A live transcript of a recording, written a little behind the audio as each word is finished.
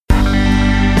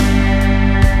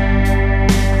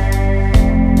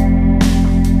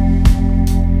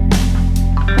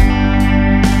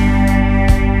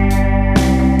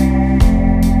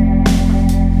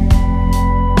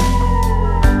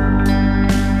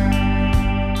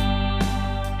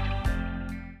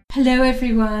Hello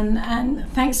everyone, and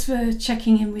thanks for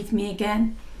checking in with me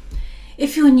again.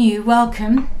 If you're new,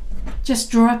 welcome. Just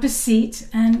draw up a seat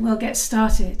and we'll get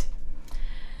started.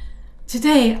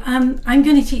 Today I'm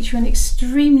going to teach you an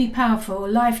extremely powerful,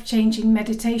 life-changing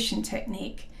meditation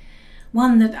technique,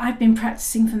 one that I've been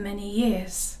practicing for many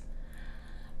years.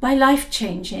 By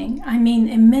life-changing, I mean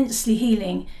immensely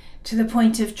healing to the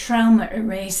point of trauma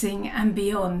erasing and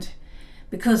beyond,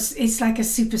 because it's like a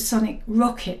supersonic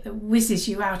rocket that whizzes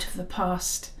you out of the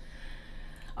past.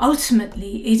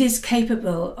 Ultimately, it is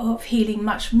capable of healing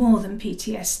much more than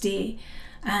PTSD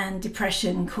and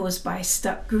depression caused by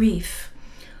stuck grief.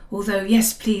 Although,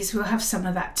 yes, please, we'll have some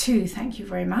of that too, thank you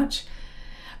very much.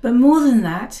 But more than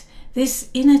that, this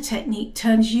inner technique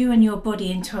turns you and your body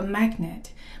into a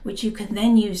magnet, which you can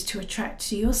then use to attract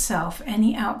to yourself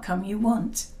any outcome you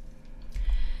want.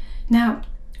 Now,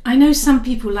 I know some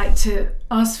people like to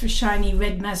ask for shiny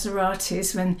red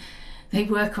Maseratis when they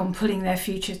work on pulling their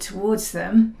future towards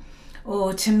them,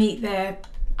 or to meet their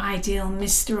ideal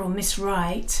Mr. or Miss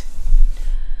Right,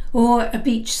 or a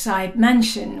beachside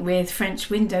mansion with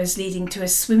French windows leading to a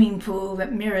swimming pool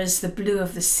that mirrors the blue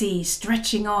of the sea,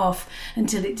 stretching off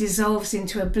until it dissolves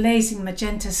into a blazing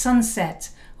magenta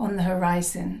sunset on the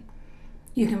horizon.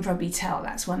 You can probably tell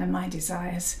that's one of my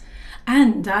desires.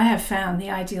 And I have found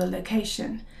the ideal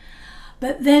location.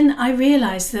 But then I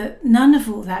realised that none of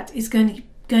all that is going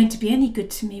to be any good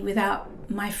to me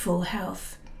without my full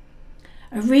health.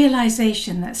 A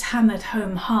realisation that's hammered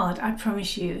home hard, I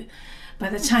promise you, by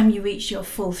the time you reach your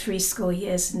full 70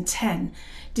 years and 10,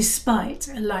 despite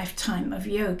a lifetime of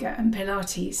yoga and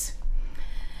Pilates.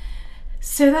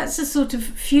 So that's the sort of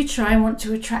future I want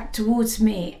to attract towards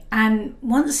me. And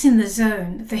once in the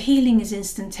zone, the healing is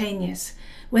instantaneous.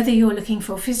 Whether you're looking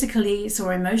for physical ease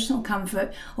or emotional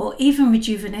comfort or even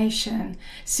rejuvenation,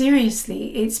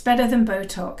 seriously, it's better than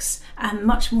Botox and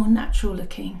much more natural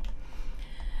looking.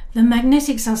 The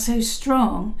magnetics are so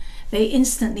strong, they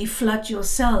instantly flood your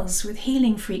cells with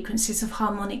healing frequencies of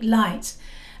harmonic light,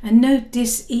 and no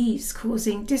dis-ease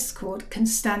causing discord can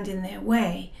stand in their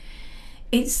way.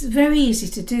 It's very easy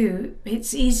to do.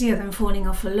 It's easier than falling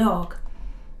off a log.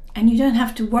 And you don't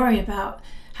have to worry about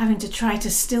having to try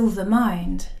to still the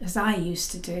mind, as I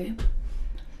used to do.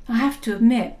 I have to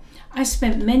admit, I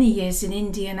spent many years in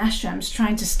Indian ashrams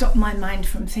trying to stop my mind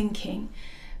from thinking,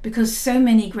 because so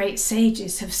many great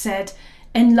sages have said,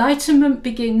 enlightenment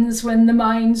begins when the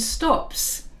mind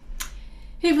stops.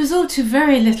 It was all to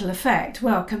very little effect,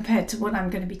 well, compared to what I'm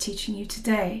going to be teaching you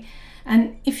today.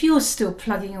 And if you're still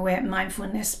plugging away at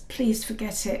mindfulness, please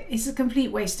forget it. It's a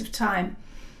complete waste of time.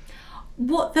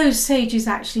 What those sages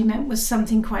actually meant was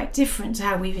something quite different to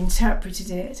how we've interpreted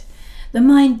it. The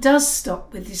mind does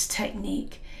stop with this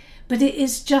technique, but it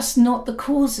is just not the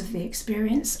cause of the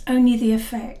experience, only the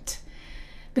effect.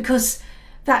 Because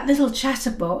that little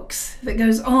chatterbox that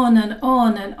goes on and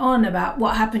on and on about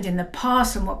what happened in the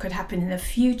past and what could happen in the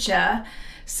future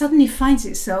suddenly finds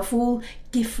itself all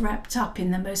gift-wrapped up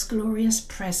in the most glorious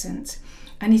present,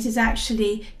 and it is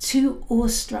actually too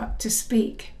awestruck to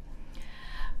speak.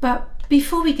 But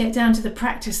before we get down to the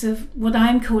practice of what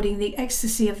I'm calling the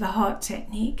Ecstasy of the Heart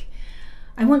technique,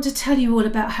 I want to tell you all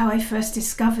about how I first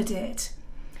discovered it.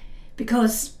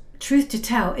 Because, truth to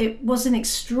tell, it was an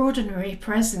extraordinary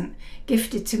present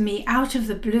gifted to me out of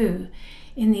the blue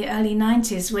in the early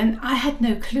 90s when I had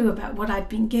no clue about what I'd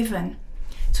been given.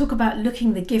 Talk about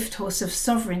looking the gift horse of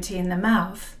sovereignty in the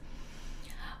mouth.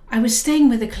 I was staying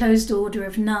with a closed order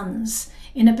of nuns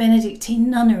in a Benedictine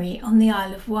nunnery on the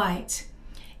Isle of Wight.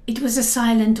 It was a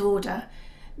silent order,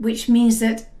 which means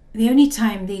that the only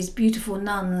time these beautiful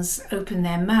nuns opened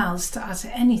their mouths to utter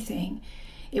anything,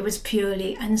 it was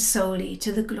purely and solely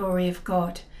to the glory of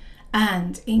God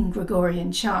and in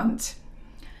Gregorian chant.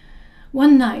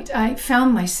 One night I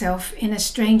found myself in a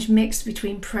strange mix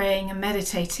between praying and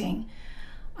meditating.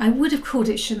 I would have called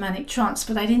it shamanic trance,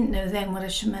 but I didn't know then what a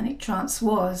shamanic trance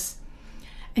was.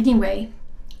 Anyway,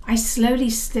 I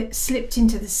slowly slipped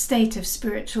into the state of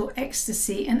spiritual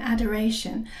ecstasy and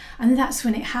adoration, and that's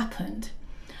when it happened.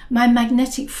 My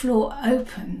magnetic floor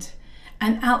opened,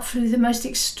 and out flew the most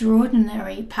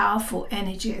extraordinary, powerful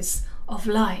energies of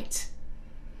light.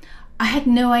 I had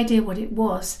no idea what it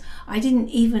was. I didn't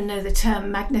even know the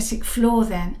term magnetic floor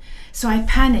then, so I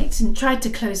panicked and tried to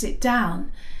close it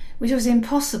down, which was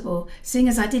impossible, seeing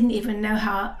as I didn't even know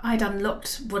how I'd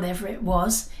unlocked whatever it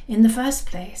was in the first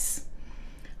place.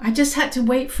 I just had to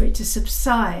wait for it to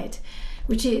subside,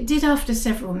 which it did after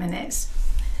several minutes.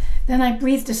 Then I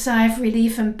breathed a sigh of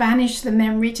relief and banished the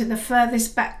memory to the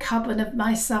furthest back cupboard of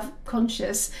my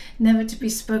subconscious, never to be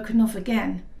spoken of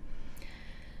again.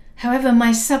 However,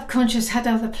 my subconscious had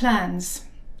other plans.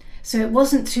 So it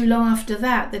wasn't too long after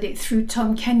that it threw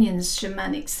Tom Kenyon's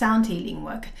shamanic sound healing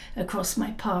work across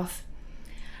my path.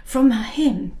 From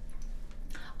him,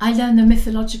 I learned the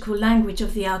mythological language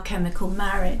of the alchemical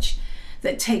marriage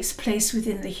that takes place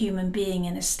within the human being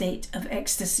in a state of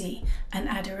ecstasy and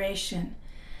adoration.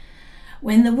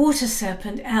 When the water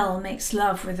serpent El makes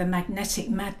love with the magnetic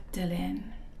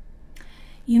Magdalene.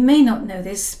 You may not know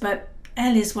this, but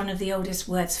El is one of the oldest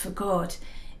words for God.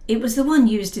 It was the one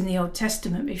used in the Old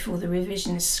Testament before the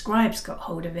revisionist scribes got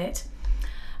hold of it.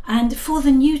 And for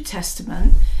the New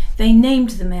Testament, they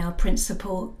named the male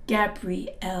principle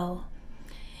Gabriel.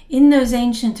 In those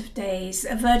ancient days,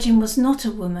 a virgin was not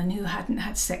a woman who hadn't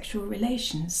had sexual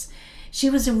relations. She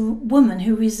was a woman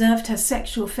who reserved her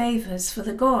sexual favours for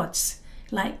the gods,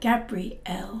 like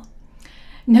Gabriel.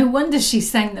 No wonder she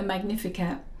sang the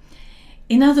Magnificat.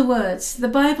 In other words, the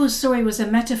Bible story was a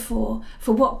metaphor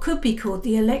for what could be called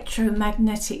the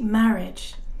electromagnetic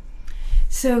marriage.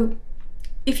 So,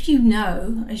 if you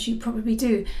know, as you probably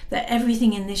do, that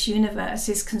everything in this universe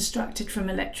is constructed from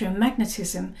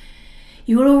electromagnetism,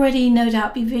 you will already no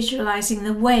doubt be visualizing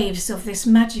the waves of this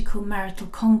magical marital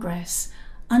congress,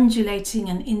 undulating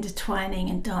and intertwining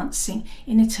and dancing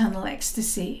in eternal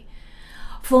ecstasy.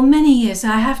 For many years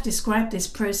I have described this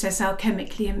process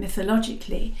alchemically and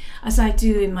mythologically, as I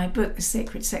do in my book, The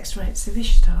Sacred Sex Rites of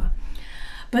Ishtar.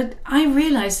 But I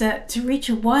realized that to reach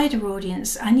a wider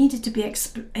audience, I needed to be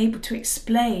able to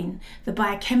explain the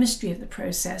biochemistry of the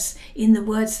process in the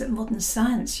words that modern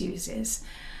science uses.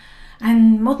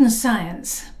 And modern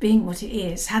science, being what it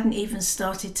is, hadn't even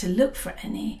started to look for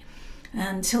any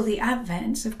until the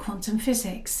advent of quantum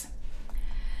physics.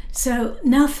 So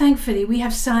now, thankfully, we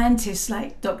have scientists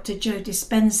like Dr. Joe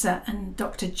Dispenza and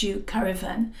Dr. Jude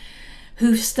Currivan,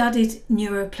 who've studied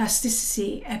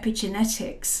neuroplasticity,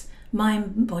 epigenetics,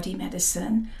 mind-body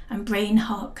medicine, and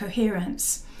brain-heart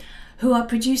coherence, who are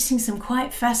producing some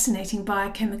quite fascinating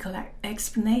biochemical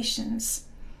explanations.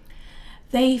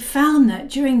 They found that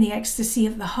during the ecstasy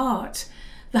of the heart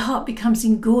becomes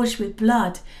engorged with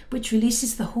blood, which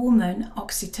releases the hormone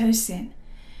oxytocin.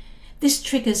 This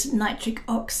triggers nitric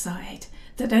oxide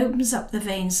that opens up the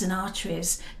veins and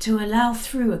arteries to allow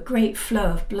through a great flow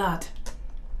of blood.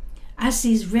 As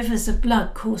these rivers of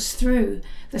blood course through,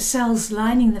 the cells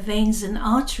lining the veins and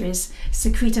arteries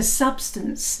secrete a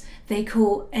substance they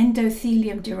call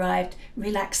endothelium-derived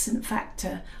relaxant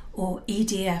factor, or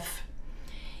EDF.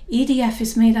 EDF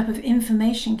is made up of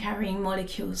information-carrying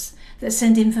molecules that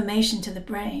send information to the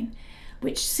brain,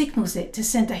 which signals it to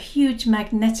send a huge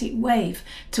magnetic wave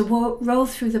to roll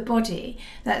through the body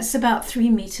that's about 3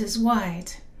 meters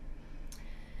wide.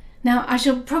 Now, I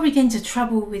shall probably get into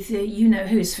trouble with the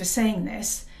you-know-whos for saying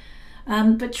this,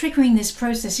 but triggering this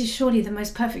process is surely the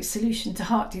most perfect solution to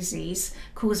heart disease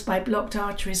caused by blocked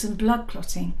arteries and blood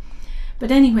clotting.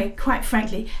 But anyway, quite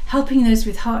frankly, helping those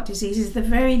with heart disease is the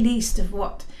very least of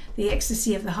what the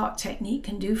ecstasy of the heart technique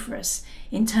can do for us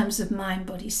in terms of mind,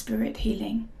 body, spirit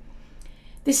healing.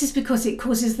 This is because it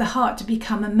causes the heart to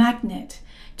become a magnet,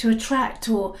 to attract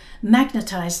or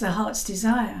magnetize the heart's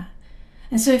desire.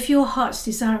 And so if your heart's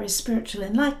desire is spiritual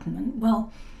enlightenment,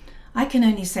 well, I can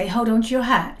only say hold on to your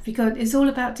hat, because it's all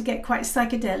about to get quite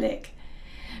psychedelic.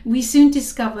 We soon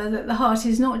discover that the heart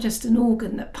is not just an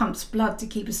organ that pumps blood to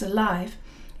keep us alive.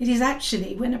 It is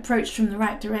actually, when approached from the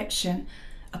right direction,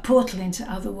 a portal into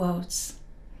other worlds.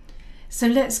 So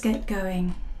let's get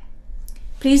going.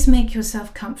 Please make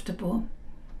yourself comfortable.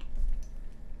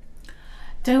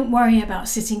 Don't worry about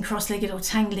sitting cross-legged or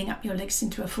tangling up your legs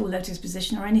into a full lotus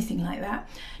position or anything like that.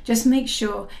 Just make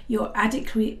sure you're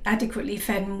adequately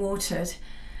fed and watered,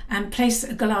 and place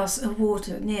a glass of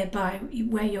water nearby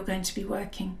where you're going to be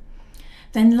working.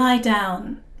 Then lie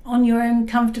down on your own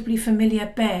comfortably familiar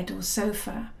bed or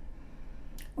sofa,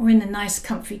 or in a nice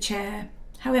comfy chair.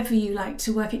 However you like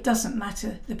to work, it doesn't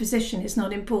matter. The position is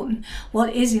not important.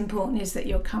 What is important is that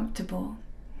you're comfortable.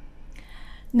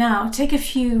 Now, take a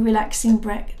few relaxing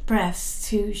breaths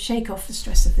to shake off the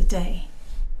stress of the day.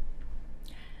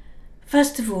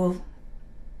 First of all,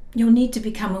 you'll need to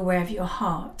become aware of your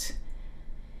heart.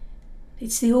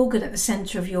 It's the organ at the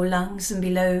centre of your lungs and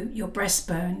below your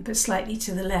breastbone, but slightly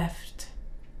to the left.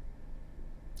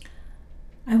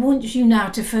 I want you now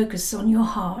to focus on your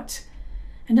heart,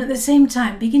 and at the same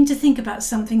time begin to think about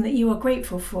something that you are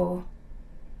grateful for.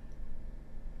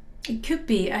 It could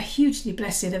be a hugely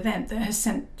blessed event that has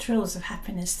sent thrills of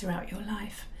happiness throughout your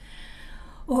life.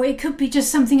 Or it could be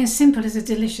just something as simple as a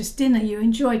delicious dinner you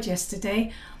enjoyed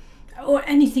yesterday, or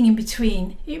anything in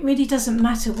between. It really doesn't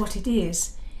matter what it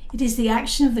is. It is the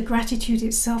action of the gratitude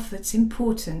itself that's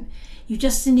important. You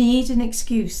just need an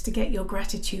excuse to get your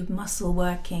gratitude muscle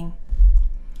working.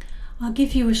 I'll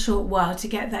give you a short while to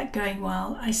get that going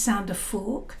while I sound a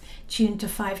fork tuned to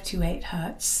 528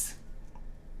 Hertz.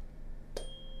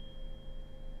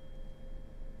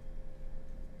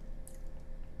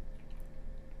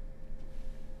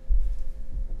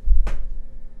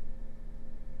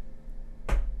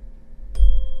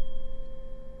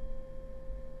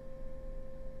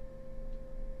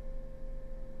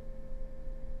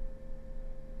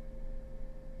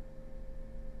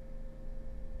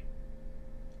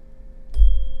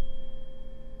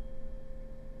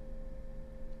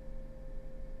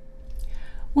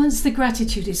 Once the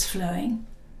gratitude is flowing,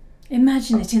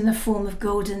 imagine it in the form of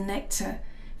golden nectar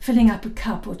filling up a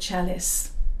cup or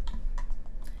chalice.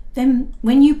 Then,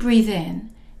 when you breathe in,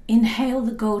 inhale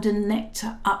the golden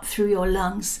nectar up through your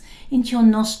lungs into your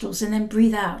nostrils and then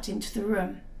breathe out into the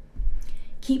room.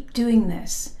 Keep doing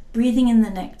this, breathing in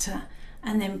the nectar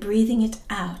and then breathing it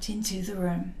out into the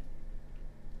room.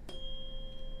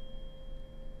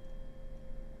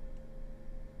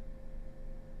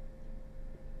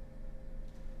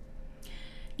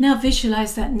 Now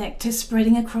visualize that nectar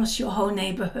spreading across your whole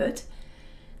neighborhood,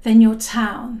 then your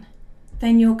town,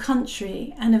 then your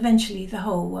country, and eventually the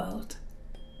whole world.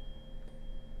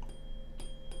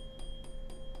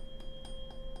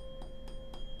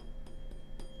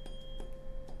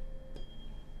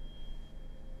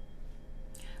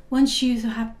 Once you've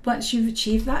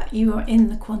achieved that, you are in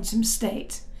the quantum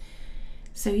state.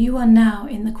 So you are now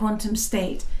in the quantum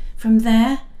state. From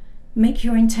there, make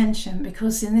your intention,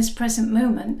 because in this present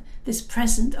moment, this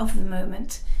present of the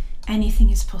moment, anything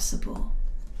is possible.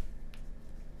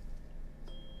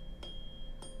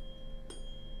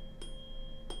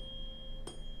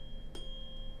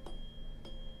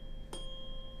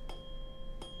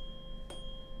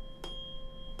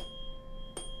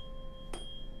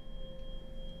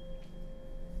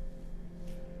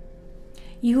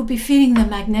 You will be feeling the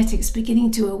magnetics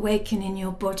beginning to awaken in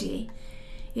your body.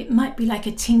 It might be like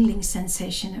a tingling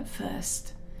sensation at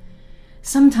first.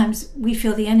 Sometimes we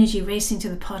feel the energy racing to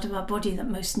the part of our body that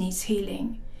most needs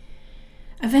healing.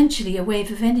 Eventually, a wave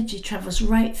of energy travels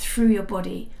right through your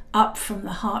body, up from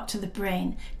the heart to the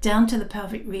brain, down to the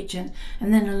pelvic region,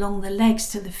 and then along the legs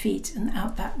to the feet and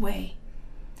out that way.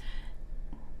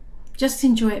 Just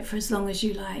enjoy it for as long as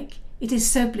you like. It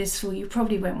is so blissful you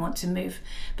probably won't want to move,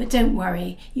 but don't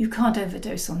worry, you can't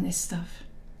overdose on this stuff.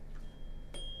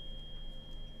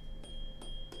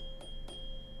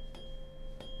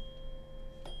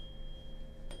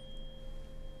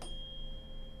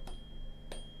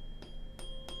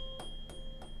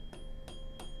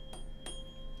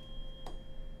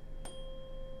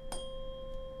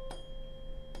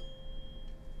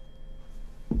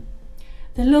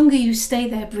 The longer you stay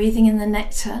there breathing in the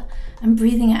nectar and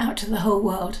breathing it out to the whole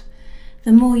world,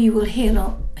 the more you will heal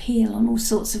on all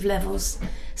sorts of levels,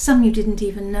 some you didn't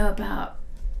even know about.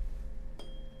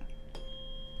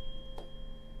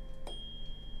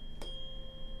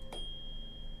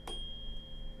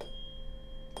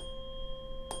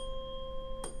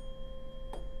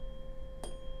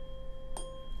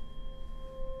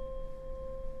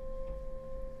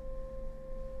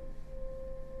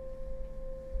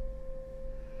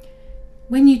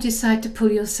 When you decide to pull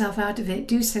yourself out of it,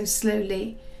 do so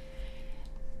slowly.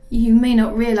 You may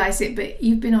not realize it, but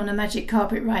you've been on a magic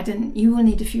carpet ride and you will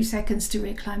need a few seconds to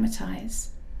reacclimatize.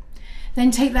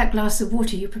 Then take that glass of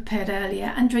water you prepared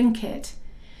earlier and drink it,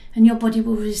 and your body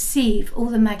will receive all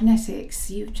the magnetics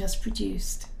you've just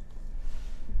produced.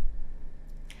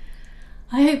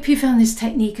 I hope you found this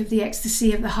technique of the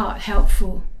ecstasy of the heart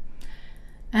helpful.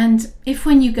 And if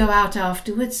when you go out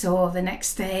afterwards or the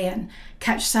next day and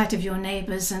catch sight of your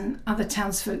neighbours and other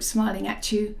townsfolk smiling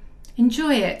at you,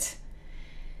 enjoy it.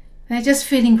 They're just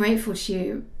feeling grateful to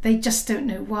you. They just don't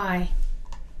know why.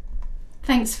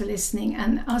 Thanks for listening,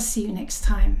 and I'll see you next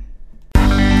time.